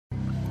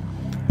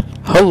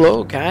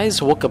Hello guys,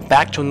 welcome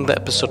back to another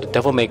episode of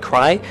Devil May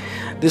Cry.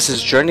 This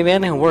is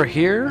Journeyman and we're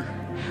here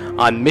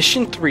on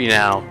mission 3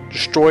 now,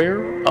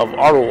 Destroyer of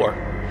Aror.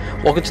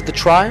 Welcome to the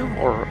trial,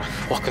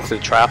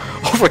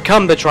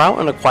 overcome the trial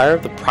and acquire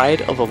the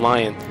Pride of the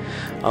Lion.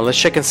 Let's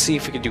check and see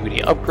if we can do any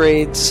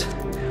upgrades.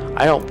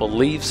 I don't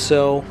believe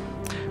so,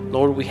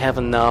 nor do we have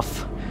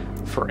enough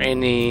for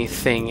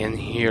anything in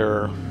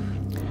here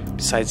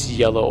besides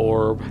Yellow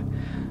Orb.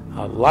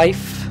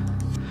 Life,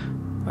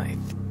 I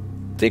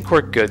think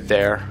we're good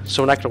there,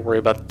 so we're not going to worry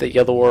about the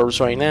yellow orbs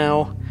right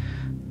now.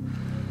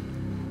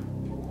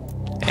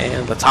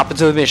 And let's hop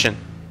into the mission.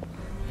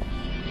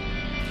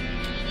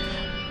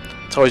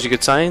 It's always a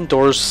good sign.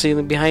 Doors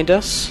sealing behind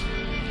us.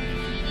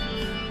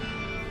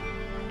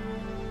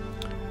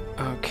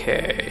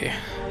 Okay.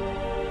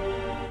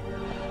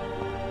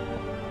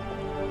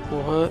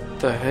 What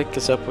the heck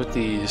is up with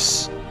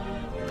these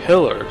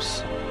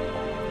pillars?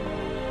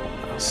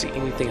 I don't see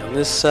anything on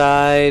this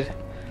side.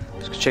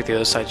 Let's check the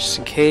other side just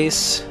in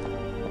case.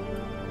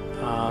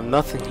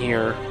 Nothing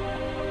here.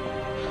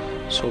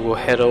 So we'll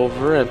head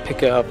over and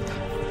pick up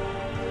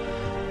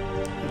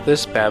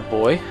this bad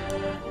boy.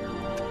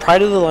 The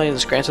Pride of the Lion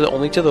is granted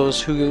only to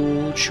those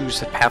who choose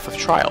the path of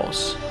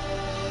trials.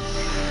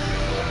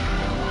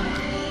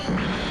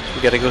 So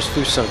we gotta go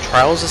through some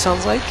trials, it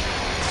sounds like.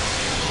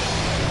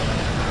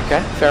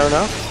 Okay, fair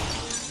enough.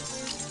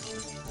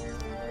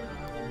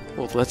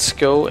 Well, let's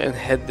go and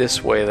head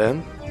this way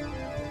then.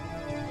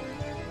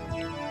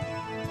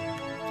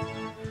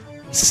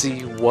 See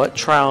what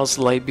trials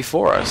lay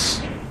before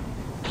us.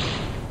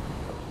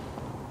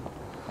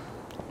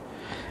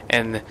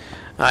 And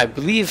I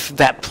believe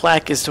that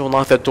plaque is to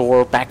unlock the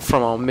door back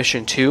from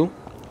mission 2.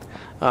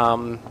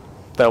 The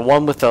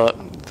one with the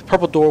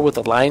purple door with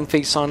the lion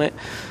face on it.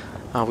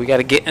 We got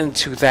to get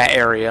into that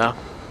area.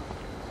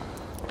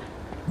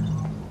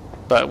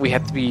 But we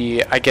have to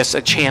be, I guess,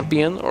 a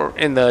champion or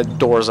in the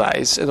door's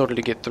eyes in order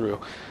to get through.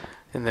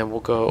 And then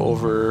we'll go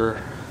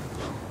over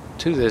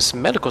to this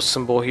medical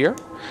symbol here.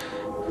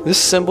 This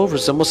symbol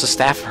resembles the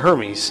staff of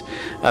Hermes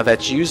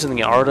that's used in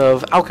the art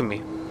of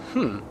alchemy.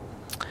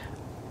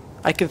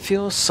 I can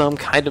feel some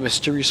kind of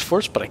mysterious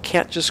force, but I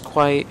can't just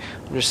quite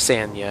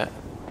understand yet.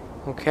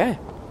 Okay,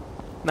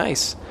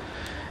 nice.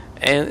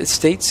 And it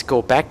states,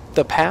 go back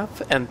the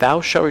path, and thou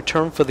shalt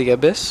return for the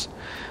abyss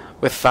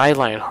with thy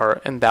lion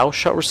heart, and thou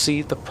shalt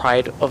receive the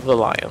pride of the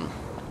lion.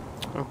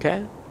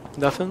 Okay,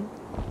 nothing?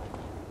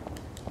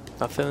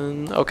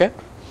 Nothing? Okay,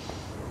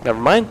 never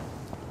mind.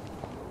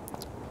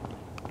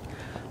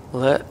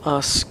 Let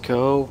us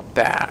go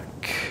back.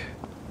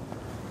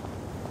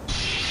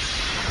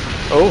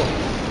 Oh.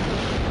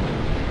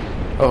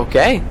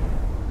 Okay.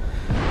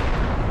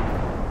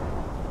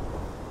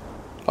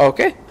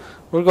 Okay.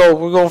 We're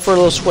going for a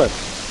little swim.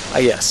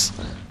 Yes.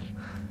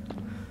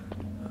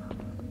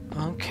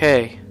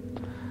 Okay.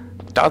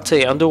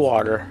 Dante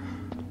underwater.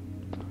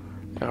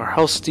 Our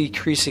health's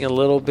decreasing a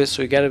little bit,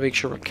 so we gotta make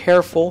sure we're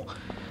careful.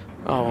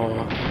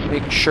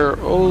 Make sure.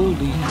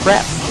 Holy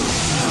crap.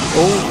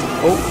 Oh.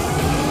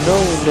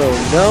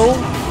 No.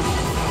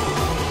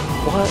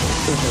 What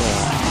the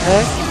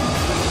heck?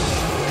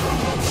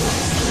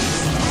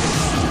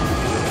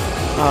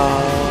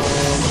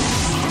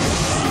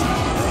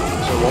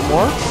 Is there one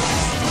more?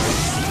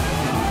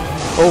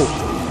 Oh.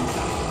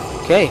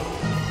 Okay.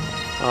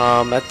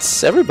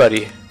 That's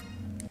everybody.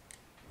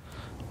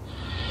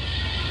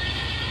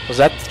 Was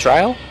that the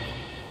trial?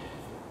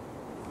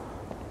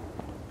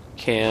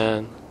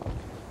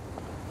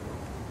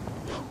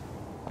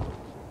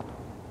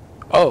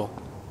 Oh.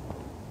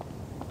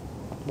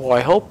 Well,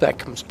 I hope that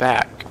comes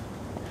back.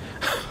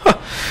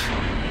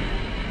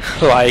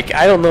 Like,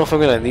 I don't know if I'm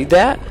gonna need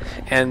that.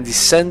 And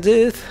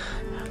descended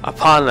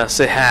upon us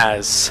it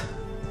has.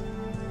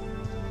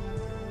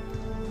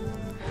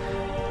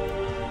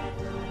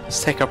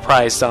 Let's take our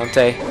prize,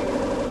 Dante.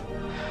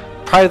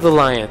 Pride of the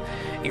Lion.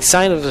 A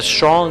sign of the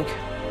strong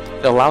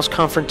that allows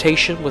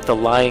confrontation with the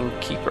lion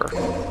keeper.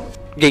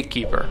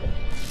 Gatekeeper.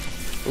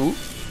 Ooh,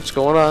 what's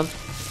going on?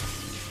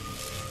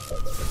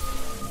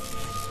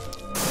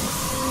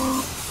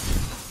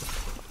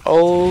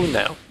 Oh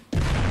no.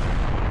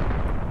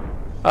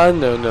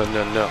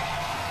 No.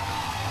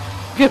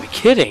 You gotta be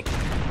kidding.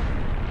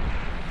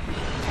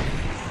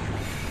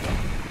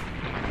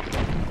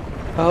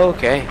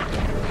 Okay.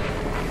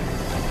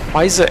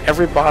 Why is it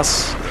every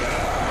boss?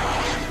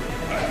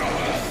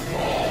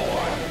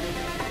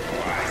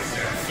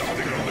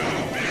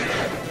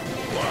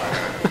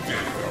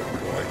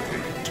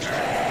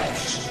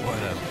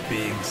 What a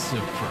big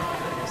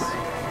surprise.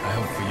 I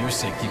hope for your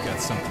sake you got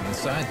something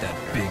inside that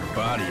big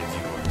body of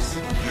yours.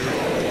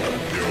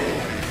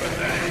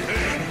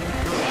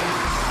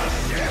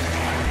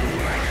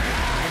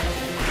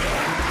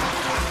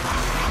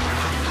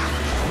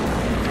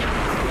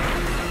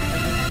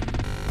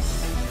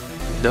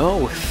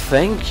 No,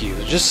 thank you.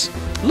 Just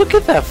look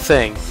at that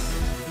thing.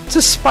 It's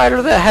a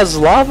spider that has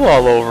lava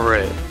all over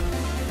it.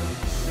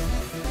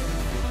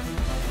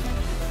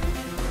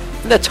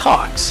 That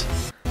talks.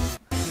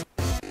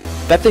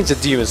 That thing's a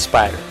demon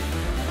spider.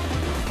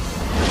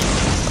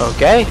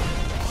 Okay,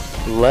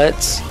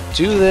 let's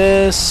do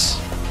this.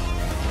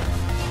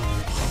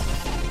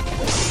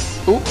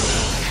 Ooh,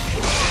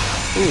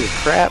 ooh,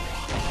 crap.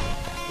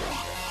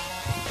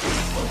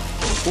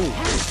 Ooh,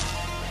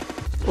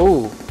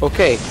 ooh,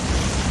 okay.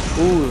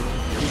 Ooh,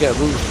 you gotta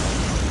move.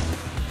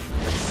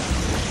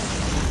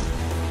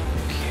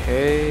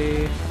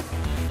 Okay.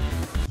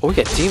 Oh, we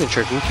got Demon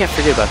Trick. We can't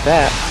forget about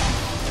that.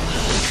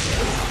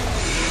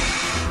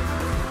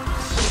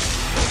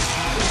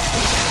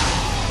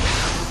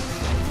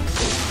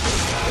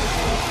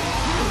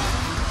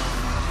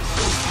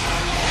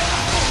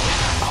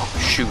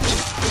 Shoot.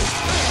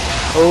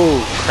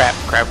 Oh, crap,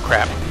 crap,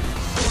 crap.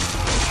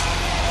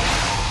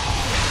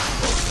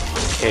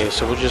 Okay,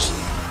 so we'll just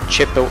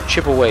chip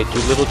away, do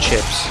little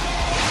chips.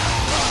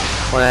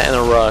 We're not in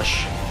a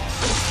rush.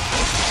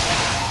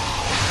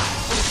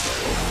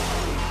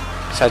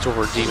 Besides,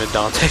 we're Demon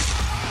Dante.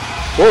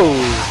 Whoa!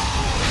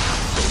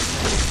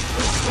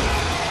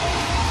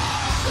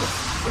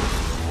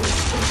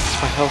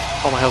 My health,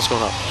 all my health's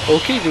going up.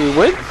 Okay, do we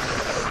win?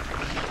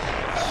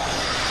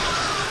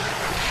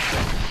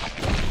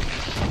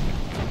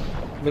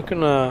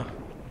 Looking a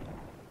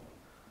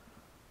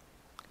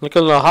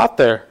little hot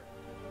there.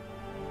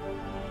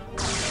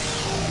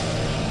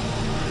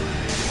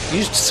 You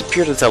just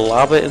disappeared into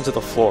lava into the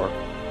floor.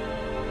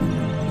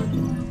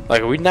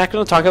 Like, are we not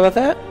gonna talk about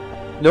that?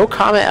 No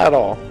comment at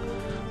all.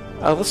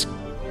 Let's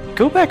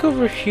go back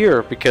over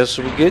here because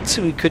we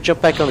could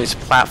jump back on these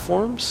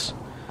platforms.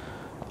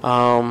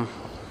 Let's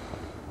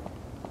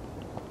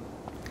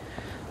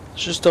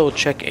just double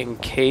check in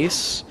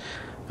case.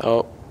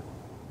 Oh.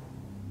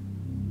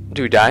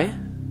 Do we die?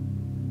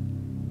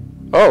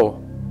 Oh,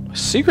 a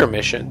secret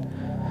mission.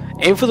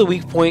 Aim for the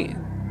weak point,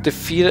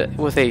 defeat it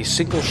with a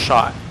single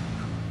shot.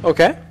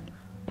 Okay.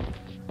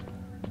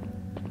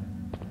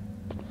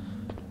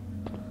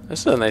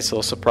 That's a nice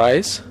little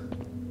surprise.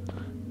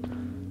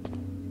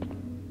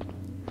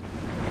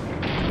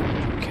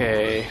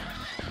 Okay.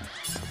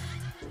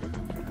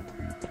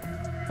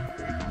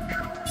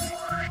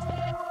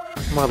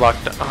 Am I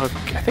locked up? I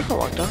think I'm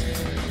locked up.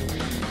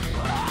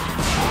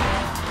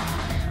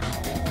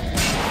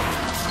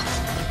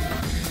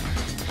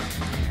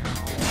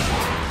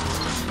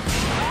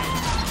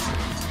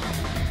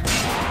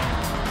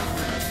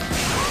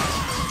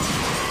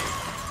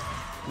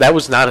 That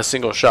was not a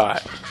single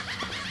shot.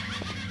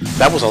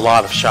 That was a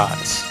lot of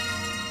shots.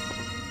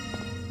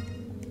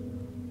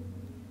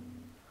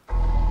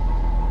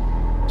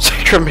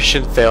 Secret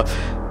mission failed.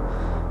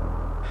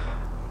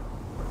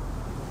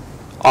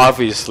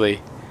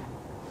 Obviously.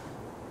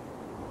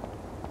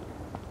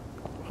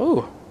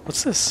 Oh,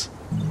 what's this?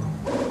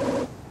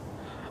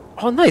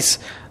 Oh, nice.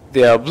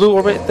 The blue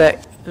orbit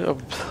that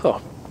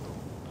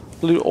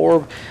blue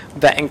orb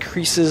that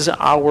increases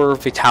our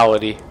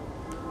vitality.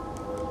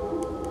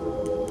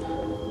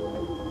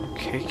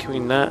 Okay, can we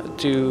not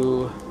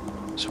do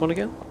this one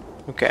again?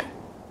 Okay.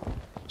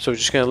 So we're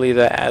just gonna leave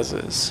that as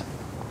is.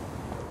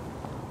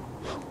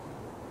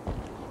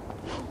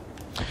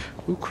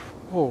 Ooh,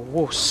 whoa,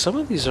 whoa, some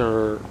of these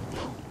are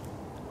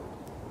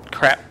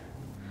crap.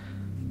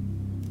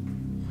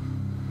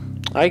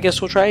 I guess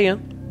we'll try again.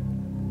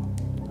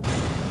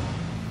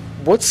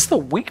 What's the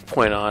weak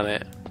point on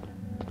it?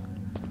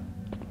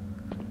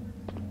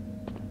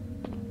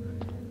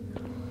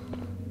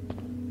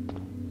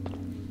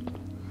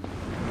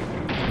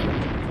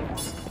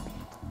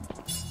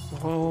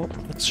 Well,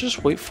 let's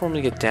just wait for him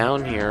to get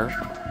down here.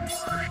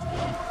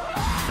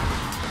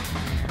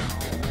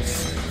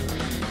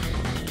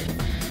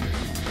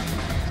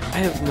 I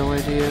have no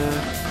idea.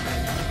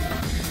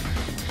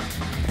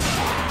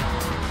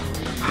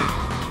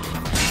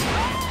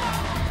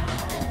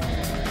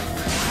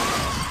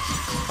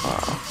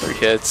 Oh, 3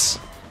 hits.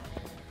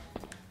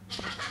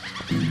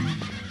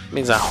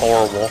 Means I'm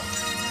horrible.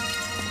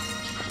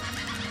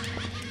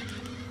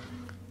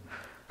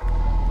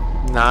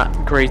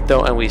 Not great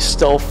though, and we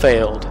still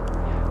failed.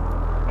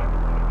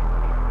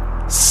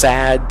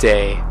 Sad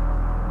day.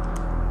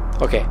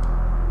 Okay.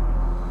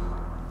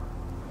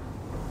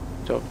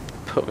 Don't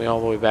put me all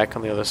the way back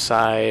on the other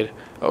side.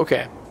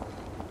 Okay.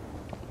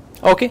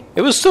 Okay,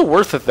 it was still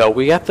worth it though.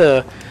 We got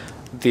the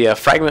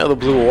fragment of the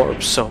blue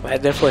orb, so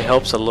that definitely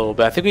helps a little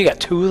bit. I think we got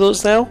 2 of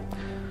those now.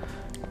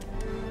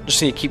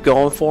 Just need to keep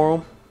going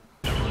for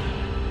them.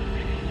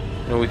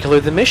 And we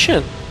cleared the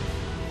mission.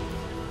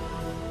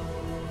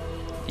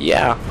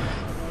 Yeah,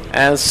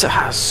 and it's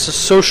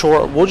so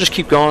short. We'll just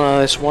keep going on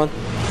this one.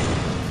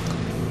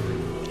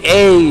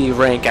 A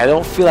rank. I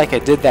don't feel like I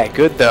did that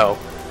good though.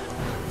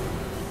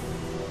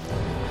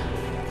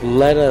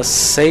 Let us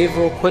save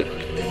real quick,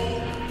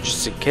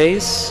 just in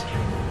case.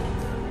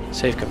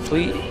 Save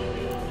complete.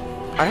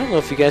 I don't know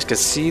if you guys can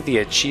see the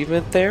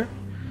achievement there,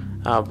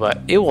 but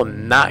it will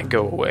not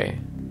go away.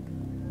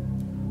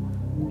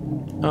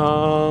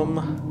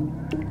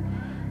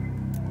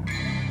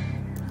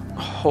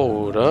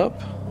 Hold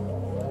up.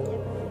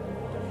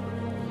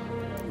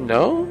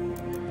 No?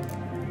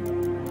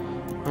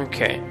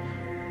 Okay.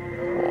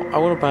 Well, I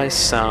want to buy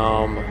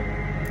some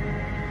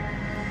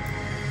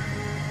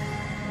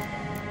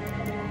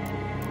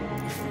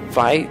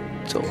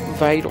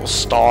vital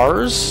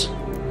stars.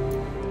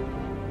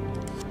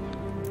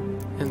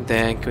 And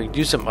then can we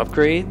do some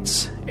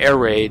upgrades? Air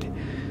raid.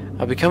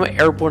 Become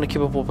airborne and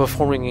capable of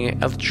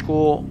performing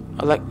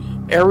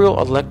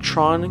aerial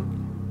electronic.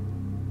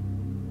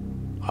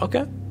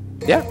 Okay.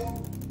 Yeah.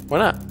 Why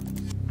not?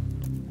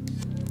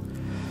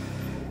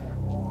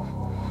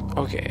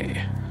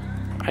 Okay.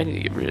 I need to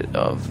get rid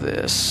of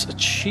this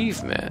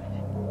achievement.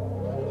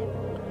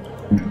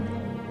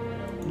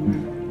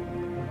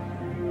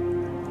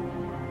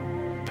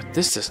 But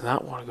this does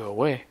not want to go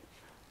away.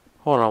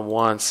 Hold on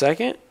 1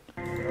 second.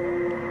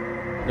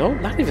 No,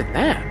 not even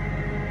that.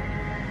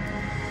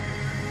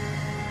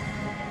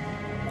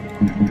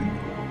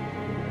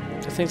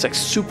 The thing's like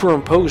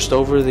superimposed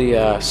over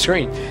the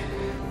screen.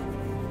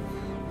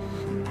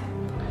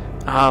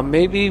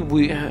 Maybe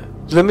we...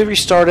 let me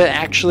restart it,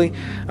 actually.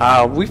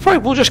 We probably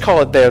will just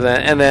call it there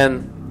then. And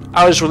then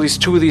I'll just release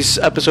 2 of these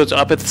episodes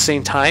up at the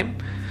same time.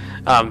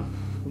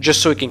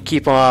 Just so we can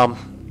keep them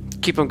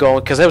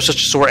going. Because that was such a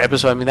short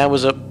episode. I mean, that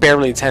was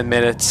barely 10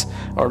 minutes.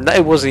 Or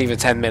it wasn't even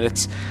 10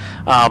 minutes.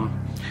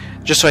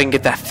 Just so I can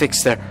get that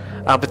fixed there.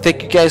 But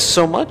thank you guys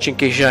so much. In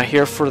case you're not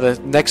here for the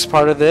next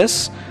part of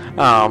this.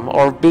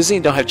 Or busy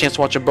and don't have a chance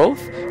to watch them both.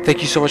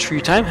 Thank you so much for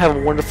your time. Have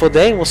a wonderful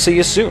day. And we'll see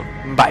you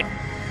soon. Bye.